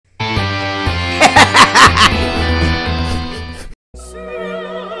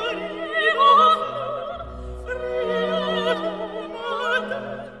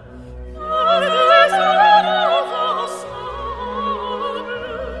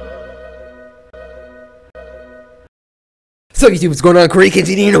So YouTube, what's going on?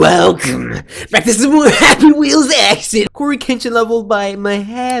 CORYKENSHIN and welcome back to some more Happy Wheels action. CORYKENSHIN leveled by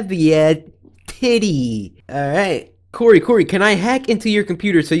Mahavia Titty. Alright. Corey, can I hack into your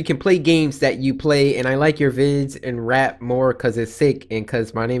computer so you can play games that you play and I like your vids and rap more cause it's sick and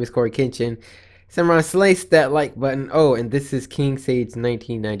cause my name is CORYKENSHIN. Someone slice that like button. Oh, and this is King Sage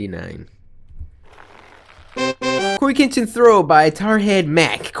 1999. CORYKENSHIN Throw by Tarhead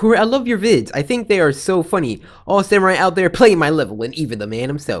Mac. Corey, I love your vids. I think they are so funny. All samurai out there playing my level, and even the man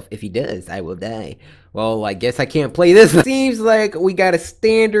himself. If he does, I will die. Well, I guess I can't play this one. Seems like we got a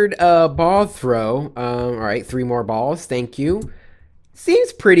standard ball throw. Alright, 3 more balls. Thank you.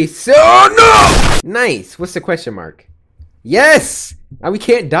 Seems pretty no! Nice. What's the question mark? Yes! We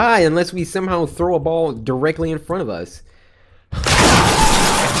can't die unless we somehow throw a ball directly in front of us.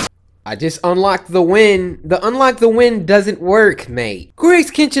 I just unlocked the win. The unlock the win doesn't work, mate.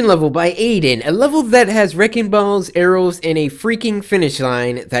 CORYXKENSHIN level by Aiden. A level that has wrecking balls, arrows, and a freaking finish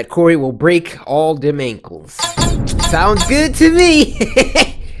line that Corey will break all them ankles. Sounds good to me.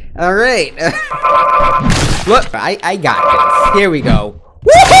 Alright. Look, I got this. Here we go.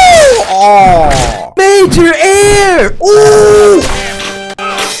 Woohoo! Oh! Major air! Ooh!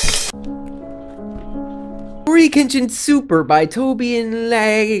 CORYKENSHIN Super by Toby and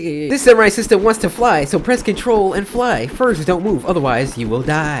Lag. This samurai system wants to fly, so press control and fly. First, don't move, otherwise you will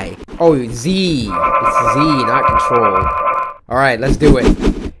die. Oh, Z. It's Z, not control. Alright, let's do it.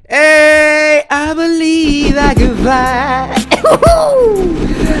 Hey, I believe I can fly.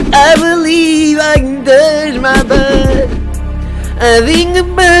 I believe I can touch my butt. I think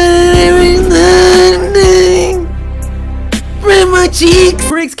about everything. My cheeks.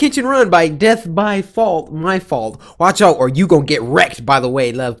 CORYXKENSHIN Run by Death by Fault. My fault. Watch out or you gonna get wrecked. By the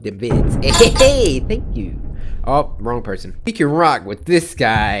way, love the vids. Hey, thank you. Oh, wrong person. We can rock with this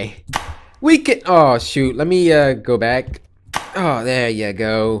guy. We can. Oh shoot. Let me go back. Oh, there you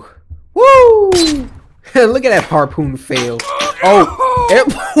go. Woo! Look at that harpoon fail. Oh,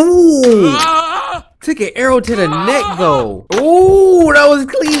 took an arrow to the neck though. Ooh, that was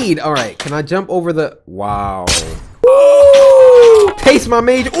clean. All right, can I jump over the? Wow. Ooh, taste my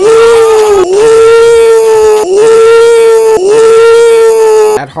mage. Ooh,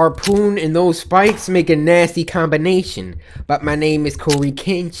 that harpoon and those spikes make a nasty combination. But my name is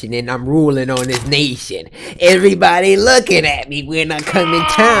CORYKENSHIN and I'm ruling on this nation. Everybody looking at me when I come in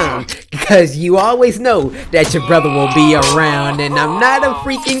town. Because you always know that your brother will be around. And I'm not a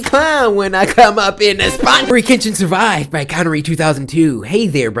freaking clown when I come up in the spot. CORYKENSHIN Survived by Connery 2002. Hey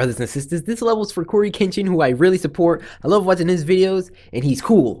there, brothers and sisters. This level's for CORYKENSHIN, who I really support. I love watching his videos, and he's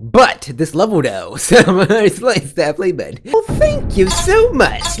cool. But this level though, slice that play button. Well, thank you so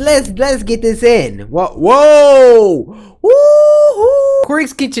much. Let's get this in. Whoa! Woohoo!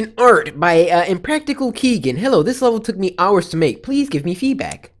 CORYXKENSHIN Art by Impractical Keegan. Hello, this level took me hours to make. Please give me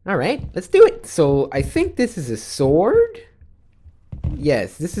feedback. Alright, let's do it. So, I think this is a sword?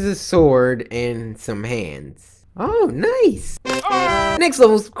 Yes, this is a sword and some hands. Oh, nice! Next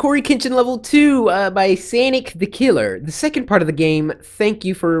level is CORYKENSHIN level 2 by Sanic the Killer. The second part of the game. Thank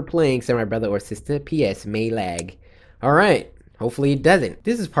you for playing, samurai brother or sister. P.S. May lag. Alright. Hopefully it doesn't.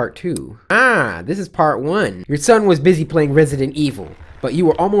 This is part 2. Ah, this is part 1. Your son was busy playing Resident Evil, but you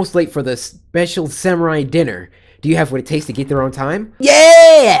were almost late for the special samurai dinner. Do you have what it takes to get there on time?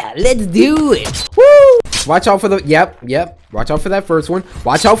 Yeah! Let's do it! Woo! Watch out for the... Yep. Watch out for that first one.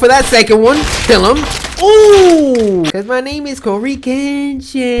 Watch out for that second one. Kill him. Ooh! Because my name is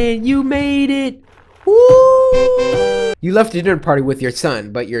CORYKENSHIN. You made it. Woo! You left the dinner party with your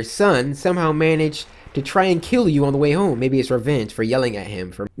son, but your son somehow managed to try and kill you on the way home. Maybe it's revenge for yelling at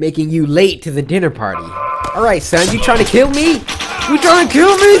him for making you late to the dinner party. Alright, son, you trying to kill me? You trying to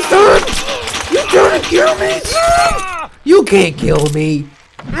kill me, son? You trying to kill me, son? You can't kill me.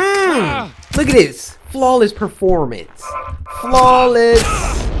 Look at this. Flawless performance. Flawless.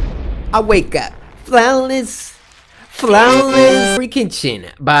 I wake up. Flawless.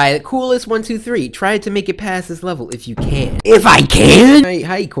 CORYKENSHIN by Coolest123. Try to make it past this level if you can. If I can!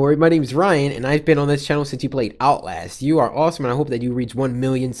 Hi Corey, my name is Ryan and I've been on this channel since you played Outlast. You are awesome and I hope that you reach 1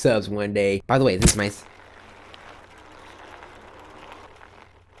 million subs one day. By the way, this is my...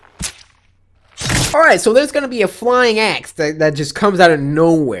 Alright, so there's gonna be a flying axe that just comes out of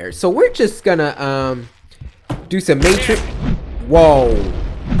nowhere. So we're just gonna do some matrix... Whoa.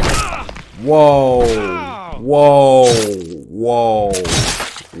 Whoa. Whoa, whoa,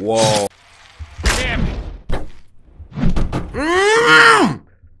 whoa. Damn it.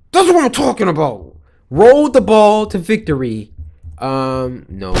 That's what I'm talking about. Roll the ball to victory. No,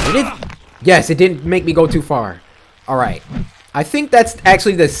 it didn't. Yes, it didn't make me go too far. Alright. I think that's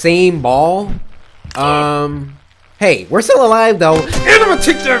actually the same ball. Hey, we're still alive though, and I'm gonna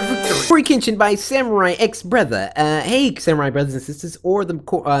take that victory! CORYKENSHIN by Samurai X Brother. Hey, Samurai brothers and sisters, or the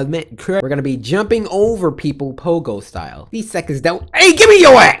we're gonna be jumping over people pogo style. These seconds don't. Hey, give me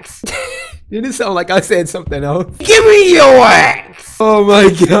your axe! Didn't it sound like I said something else? Give me your axe! Oh my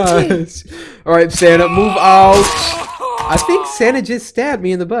gosh! All right, Santa, move out. I think Santa just stabbed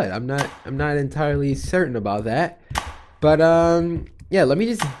me in the butt. I'm not entirely certain about that, but yeah, let me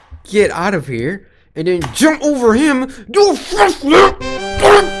just get out of here. And then jump over him. Do a front flip.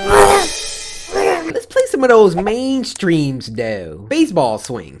 Let's play some of those mainstreams though. Baseball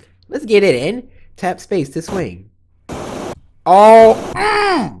swing. Let's get it in. Tap space to swing.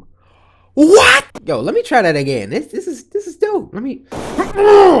 Oh, what? Yo, let me try that again. This is dope. Let me.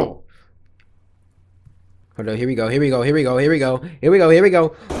 Hold on. Here we go. Here we go. Here we go. Here we go. Here we go. Here we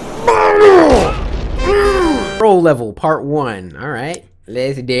go. Roll level part 1. All right.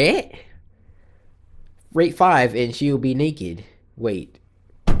 Let's do it. Rate 5 and she'll be naked. Wait.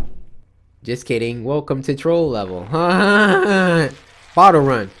 Just kidding. Welcome to troll level. Bottle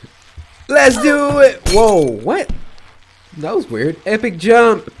run. Let's do it. Whoa, what? That was weird. Epic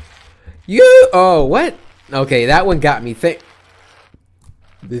jump. Oh, what? Okay, that one got me. This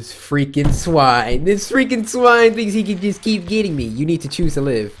freaking swine. This freaking swine thinks he can just keep getting me. You need to choose to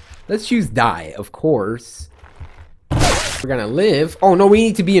live. Let's choose die, of course. We're gonna live. Oh, no, we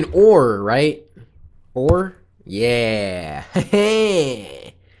need to be an ore, right? Or yeah.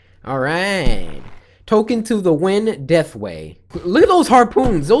 All right. Token to the win, death way. Look at those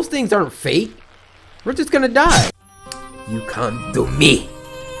harpoons. Those things aren't fake. We're just gonna die. You come to me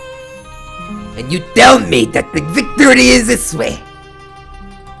and you tell me that the victory is this way.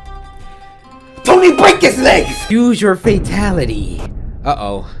 Tony, break his legs. Use your fatality.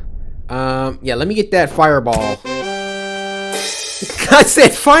 Yeah, let me get that fireball. I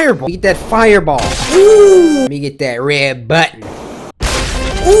said fireball. Get that fireball. Ooh. Let me get that red button.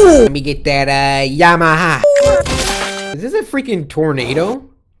 Ooh. Let me get that Yamaha. Is this a freaking tornado?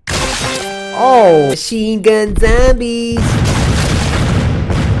 Oh, machine gun zombies.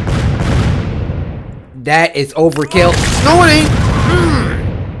 That is overkill. No, it ain't.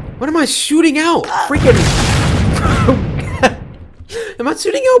 What am I shooting out? Freaking. Am I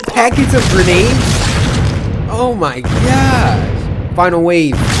shooting out packets of grenades? Oh my gosh. Final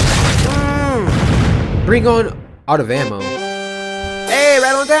wave. Bring on out of ammo. Hey,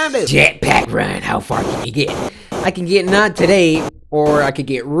 right on time, dude. Jetpack run. How far can you get? I can get not today, or I could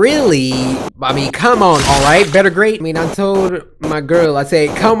get really. I mean, come on, all right. Better grade. I mean, I told my girl, I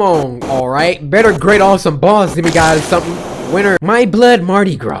said, come on, all right. Better grade all some balls. Then we got something. Winner. My blood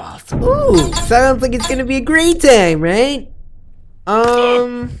Mardi Gras. Ooh, sounds like it's gonna be a great time, right?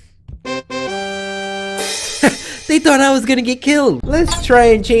 They thought I was gonna get killed. Let's try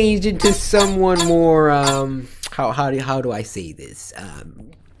and change into someone more, how do I say this?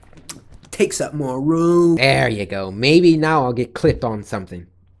 Takes up more room. There you go. Maybe now I'll get clipped on something.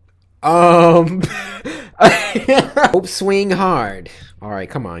 Hope swing hard. Alright,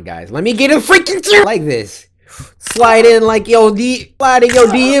 come on, guys. Let me get a freaking like this. Slide in like yo slide in your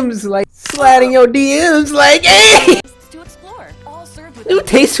DMs like hey! New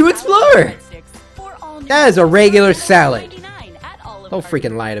taste to explore. That is a regular salad. Don't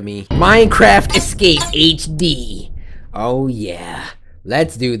freaking lie to me. Minecraft Escape HD. Oh yeah.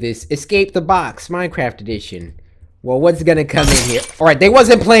 Let's do this. Escape the box, Minecraft edition. Well, what's gonna come in here? Alright, they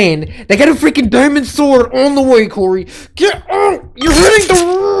wasn't playing. They got a freaking diamond sword on the way, Corey. Get out! You're hitting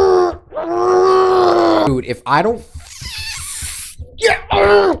the... Dude, if I don't... Get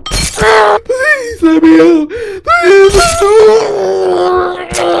out! Please let me out! Please let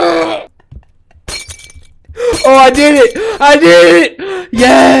me out! Oh, I did it! I did it!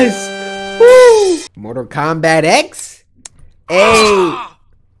 Yes! Woo! Mortal Kombat X? Hey!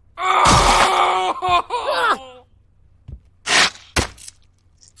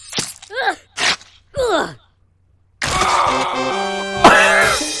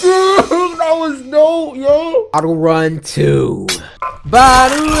 That was no, yo! Bottle Run 2.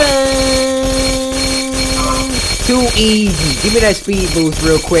 Bottle Run! Too easy. Give me that speed boost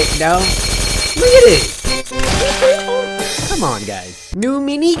real quick, though. Look at it! Come on, guys. New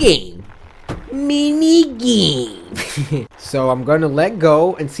mini game. So I'm gonna let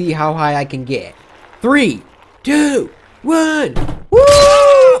go and see how high I can get. 3, 2, 1. Woo!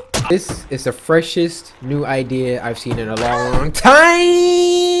 This is the freshest new idea I've seen in a long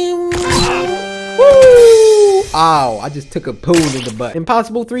time. Woo! Ow, I just took a poon in the butt.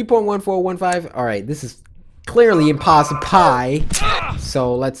 Impossible 3.1415. Alright, this is clearly impossible pie.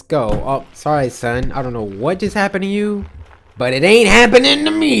 So let's go. Oh, sorry, son. I don't know what just happened to you, but it ain't happening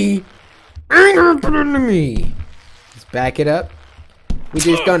to me. Ain't happening to me. Back it up. We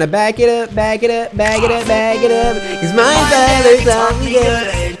just gonna back it up, back it up, back it up, back it up. Cause my father taught me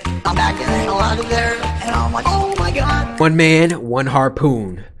good. I'm backing it out of there, and I'm like, oh my god. One man, one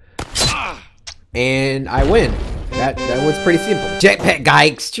harpoon. And I win. That was pretty simple. Jetpack guy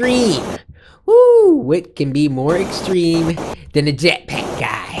extreme. Woo! What can be more extreme than a jetpack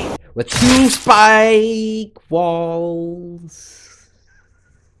guy with 2 spike walls?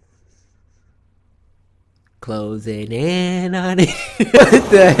 Closing in on it. What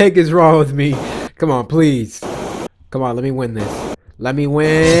the heck is wrong with me? Come on, please. Come on, let me win this. Let me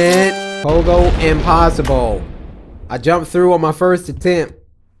win. Pogo impossible. I jumped through on my first attempt.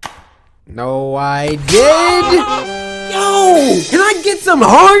 No, I did. Yo, can I get some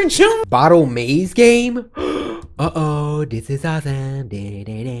hard jump? Bottle maze game? Uh-oh, this is awesome.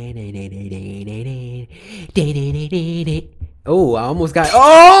 Oh, I almost got,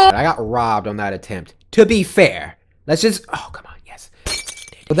 oh! I got robbed on that attempt. To be fair, let's just, oh, come on, yes.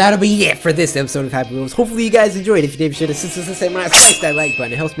 Well, that'll be it for this episode of Happy Wheels. Hopefully you guys enjoyed. If you did, be sure to samurai, smash that like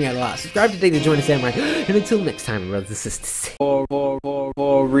button. It helps me out a lot. Subscribe today to join the samurai. And until next time, brothers and sisters.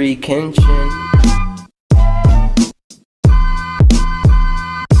 CORYKENSHIN.